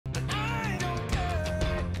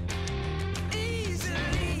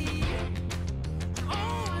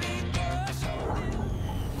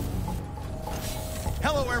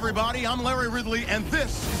Hello, everybody. I'm Larry Ridley, and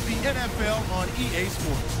this is the NFL on EA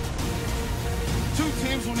Sports. Two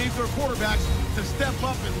teams will need their quarterbacks to step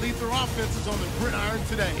up and lead their offenses on the gridiron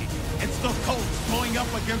today. It's the Colts going up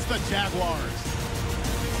against the Jaguars.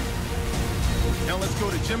 Now let's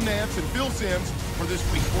go to Jim Nantz and Phil Simms for this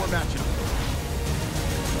Week 4 matchup.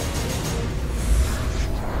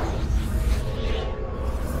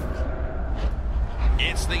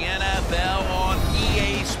 It's the NFL on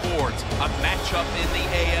EA Sports, a matchup in the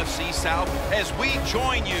AFC South as we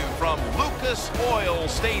join you from Lucas Oil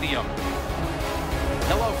Stadium.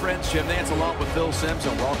 Hello, friends. Jim Nantz along with Phil Simms,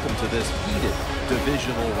 and welcome to this heated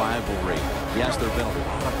divisional rivalry. Yes, there have been a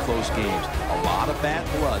lot of close games, a lot of bad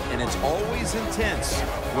blood, and it's always intense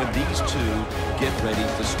when these two get ready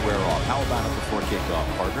to square off. How about it before kickoff,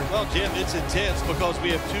 partner? Well, Jim, it's intense because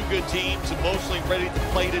we have two good teams emotionally ready to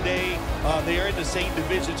play today. They are in the same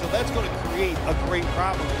division, so that's going to create a great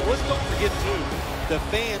problem. But let's don't forget, too, the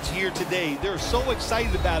fans here today, they're so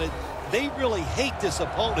excited about it. They really hate this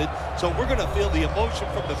opponent, so we're going to feel the emotion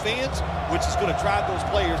from the fans, which is going to drive those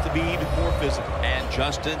players to be even more physical. And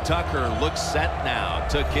Justin Tucker looks set now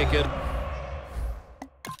to kick it.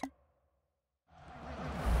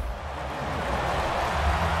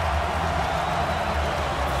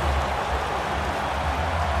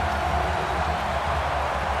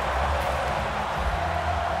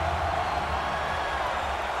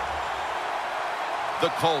 The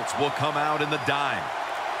Colts will come out in the dime.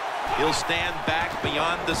 He'll stand back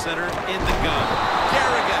beyond the center in the gun.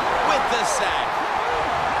 Kerrigan with the sack.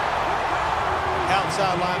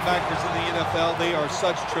 Outside linebackers in the NFL, they are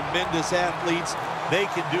such tremendous athletes. They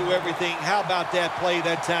can do everything. How about that play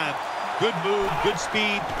that time? Good move, good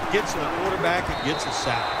speed, gets to the quarterback and gets a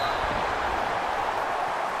sack.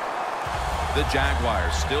 The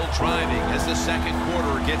Jaguars still driving as the second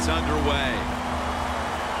quarter gets underway.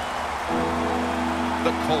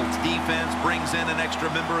 The Colts defense brings in an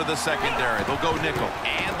extra member of the secondary. They'll go nickel.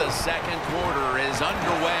 And the second quarter is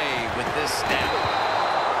underway with this snap.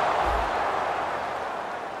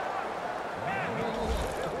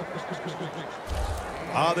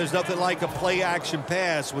 There's nothing like a play-action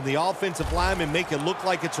pass. When the offensive linemen make it look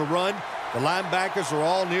like it's a run, the linebackers are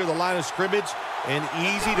all near the line of scrimmage and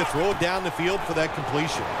easy to throw it down the field for that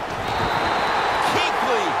completion.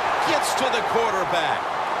 Kuechly gets to the quarterback.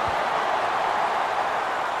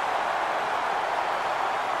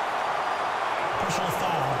 Personal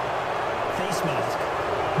foul, face mask,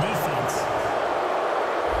 defense.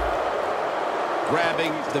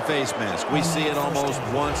 Grabbing the face mask. We see it almost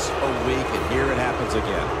once a week, and here it happens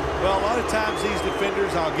again. Well, a lot of times these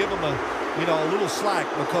defenders, I'll give them a little slack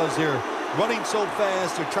because they're running so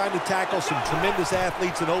fast. They're trying to tackle some tremendous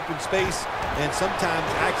athletes in open space, and sometimes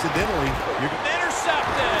accidentally you're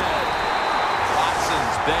Intercepted.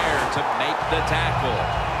 Watson's there to make the tackle.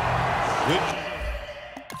 good.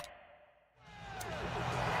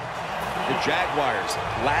 The Jaguars'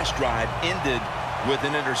 last drive ended with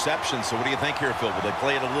an interception. So what do you think here, Phil? Will they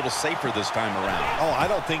play it a little safer this time around? Oh, I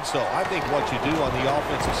don't think so. I think what you do on the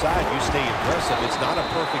offensive side, you stay aggressive. It's not a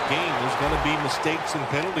perfect game. There's going to be mistakes and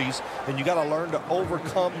penalties, and you got to learn to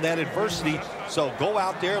overcome that adversity. So go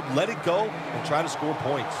out there, let it go, and try to score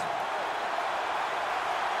points.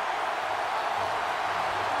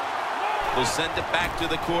 They'll send it back to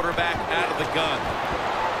the quarterback out of the gun.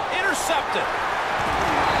 Intercepted.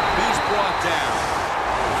 He's brought down.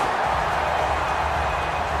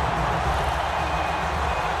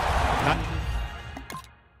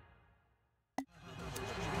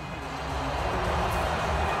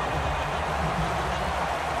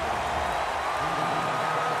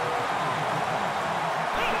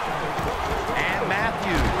 And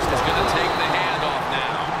Matthews is going to take the handoff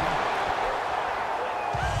now.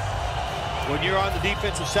 When you're on the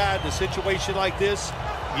defensive side in a situation like this,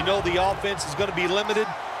 you know the offense is going to be limited.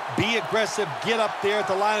 Be aggressive, get up there at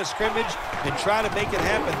the line of scrimmage, and try to make it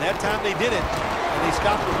happen. That time they did it, and they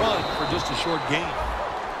stopped the run for just a short gain.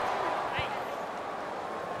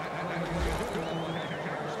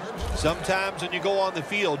 Sometimes when you go on the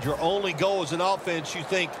field, your only goal as an offense, you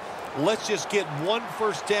think, let's just get one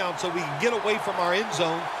first down so we can get away from our end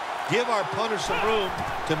zone, give our punter some room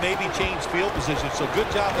to maybe change field position. So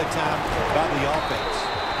good job that time by the offense.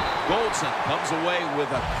 Goldson comes away with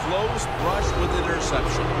a close brush with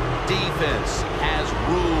interception. Defense has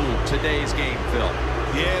ruled today's game, Phil.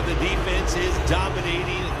 Yeah, the defense is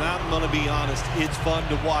dominating, and I'm going to be honest, it's fun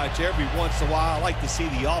to watch. Every once in a while, I like to see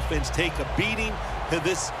the offense take a beating. The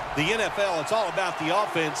NFL, it's all about the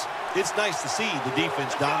offense. It's nice to see the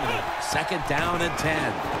defense dominate. Second down and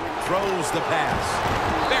 10. Throws the pass.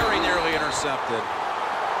 Very nearly intercepted.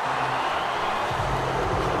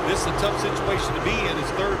 This is a tough situation to be in.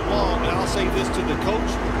 It's 3rd and long, and I'll say this to the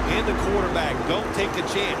coach and the quarterback. Don't take a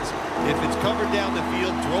chance. If it's covered down the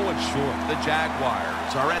field, throw it short. The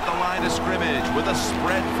Jaguars are at the line of scrimmage with a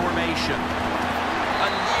spread formation. A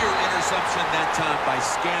near interception that time by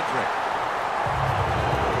Scandrick.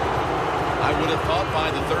 I would have thought by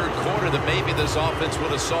the 3rd quarter that maybe this offense would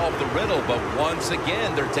have solved the riddle, but once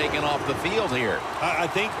again, they're taking off the field here. I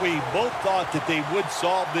think we both thought that they would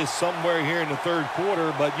solve this somewhere here in the 3rd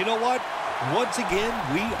quarter, but you know what? Once again,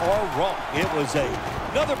 we are wrong. It was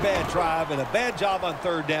another bad drive and a bad job on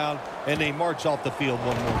 3rd down, and they march off the field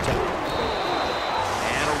one more time.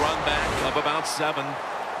 And a run back of about 7.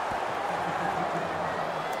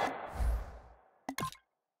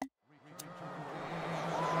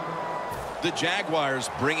 The Jaguars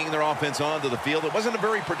bringing their offense onto the field. It wasn't a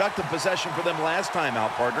very productive possession for them last time out,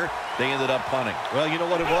 partner. They ended up punting. Well, you know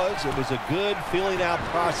what it was? It was a good filling out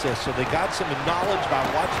process. So they got some knowledge by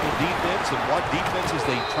watching the defense and what defenses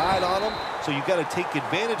they tried on them. So you've got to take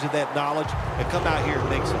advantage of that knowledge and come out here and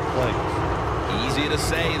make some plays. Easy to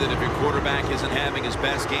say that if your quarterback isn't having his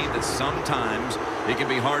best game, that sometimes it can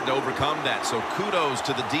be hard to overcome that. So kudos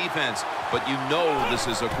to the defense, but you know this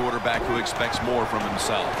is a quarterback who expects more from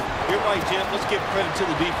himself. You're right, Jim. Let's give credit to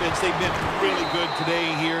the defense. They've been really good today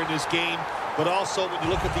here in this game. But also, when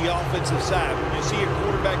you look at the offensive side, when you see a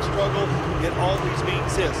quarterback struggle, it always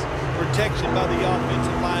means this. Protection by the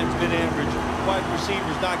offensive line's been average. Wide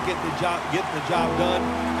receivers not getting the job done,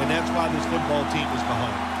 and that's why this football team is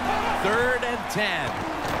behind. 3rd and 10.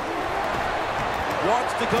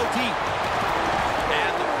 Wants to go deep.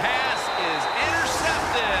 And the pass is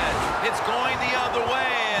intercepted. It's going the other way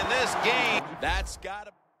in this game. That's got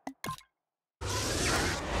to...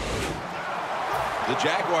 The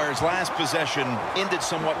Jaguars' last possession ended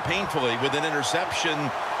somewhat painfully with an interception.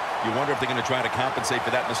 You wonder if they're going to try to compensate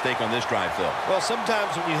for that mistake on this drive, Phil. Well,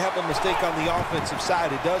 sometimes when you have a mistake on the offensive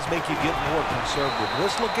side, it does make you get more conservative.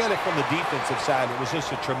 Let's look at it from the defensive side. It was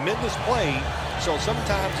just a tremendous play. So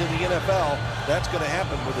sometimes in the NFL, that's going to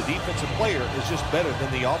happen where the defensive player is just better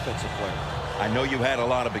than the offensive player. I know you had a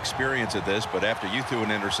lot of experience at this, but after you threw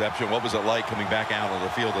an interception, what was it like coming back out on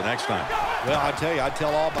the field the next time? Well, I tell you, I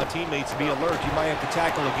tell all my teammates to be alert. You might have to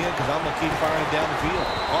tackle again because I'm going to keep firing down the field.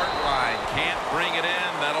 Cartwright can't bring it in.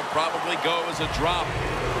 That'll probably go as a drop.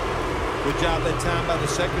 Good job that time by the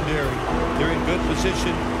secondary. They're in good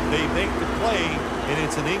position. They make the play, and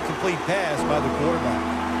it's an incomplete pass by the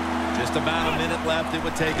quarterback. Just about a minute left. It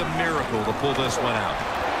would take a miracle to pull this one out.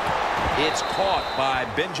 It's caught by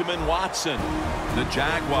Benjamin Watson. The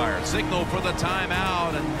Jaguars signal for the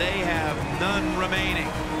timeout, and they have none remaining.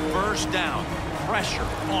 1st down. Pressure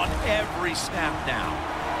on every snap now.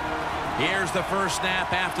 Here's the first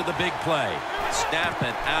snap after the big play.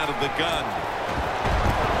 Snapping out of the gun.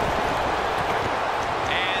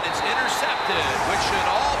 And it's intercepted, which should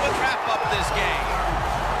all but wrap up this game.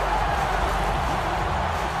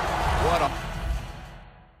 What a...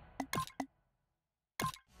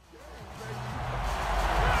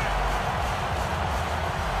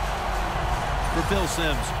 For Phil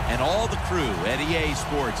Simms and all the crew at EA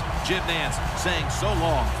Sports, Jim Nance saying so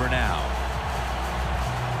long for now.